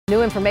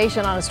New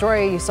information on a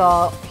story you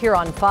saw here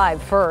on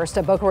 5 First.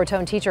 A Boca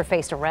Raton teacher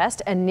faced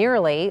arrest and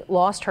nearly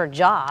lost her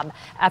job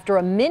after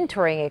a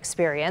mentoring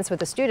experience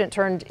with a student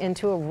turned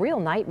into a real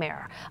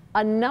nightmare.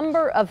 A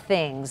number of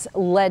things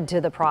led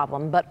to the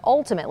problem, but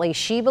ultimately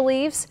she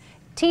believes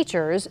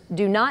teachers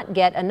do not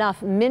get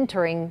enough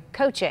mentoring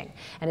coaching.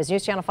 And as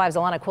News Channel 5's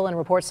Alana Quillen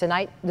reports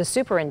tonight, the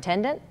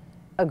superintendent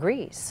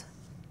agrees.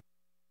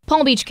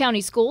 Palm Beach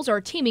County schools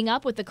are teaming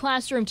up with the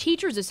Classroom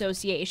Teachers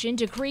Association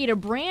to create a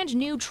brand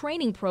new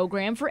training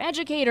program for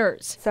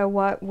educators. So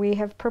what we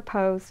have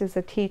proposed is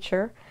a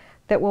teacher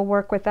that will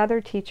work with other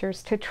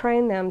teachers to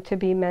train them to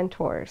be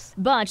mentors.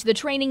 But the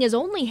training is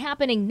only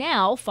happening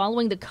now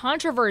following the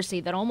controversy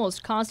that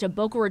almost cost a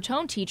Boca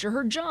Raton teacher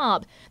her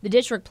job. The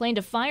district planned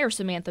to fire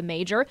Samantha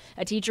Major,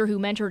 a teacher who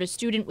mentored a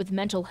student with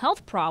mental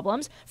health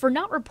problems, for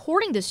not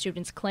reporting the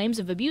student's claims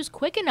of abuse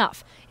quick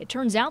enough. It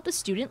turns out the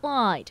student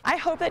lied. I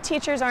hope that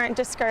teachers aren't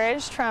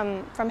discouraged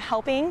from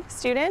helping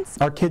students.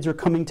 Our kids are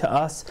coming to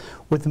us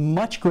with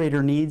much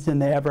greater needs than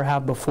they ever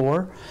have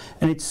before,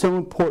 and it's so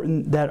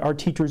important that our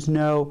teachers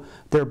know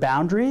their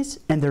boundaries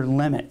and their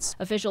limits.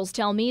 Officials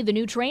tell me the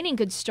new training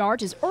could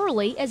start as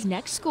early as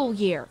next school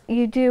year.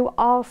 You do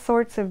all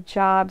sorts of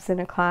jobs in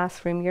a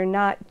classroom. You're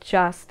not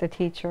just a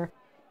teacher.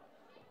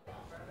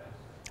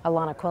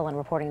 Alana Quillen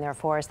reporting there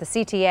for us. The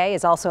CTA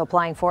is also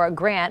applying for a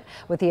grant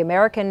with the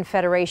American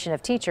Federation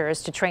of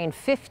Teachers to train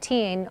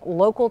 15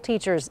 local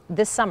teachers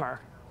this summer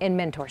in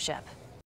mentorship.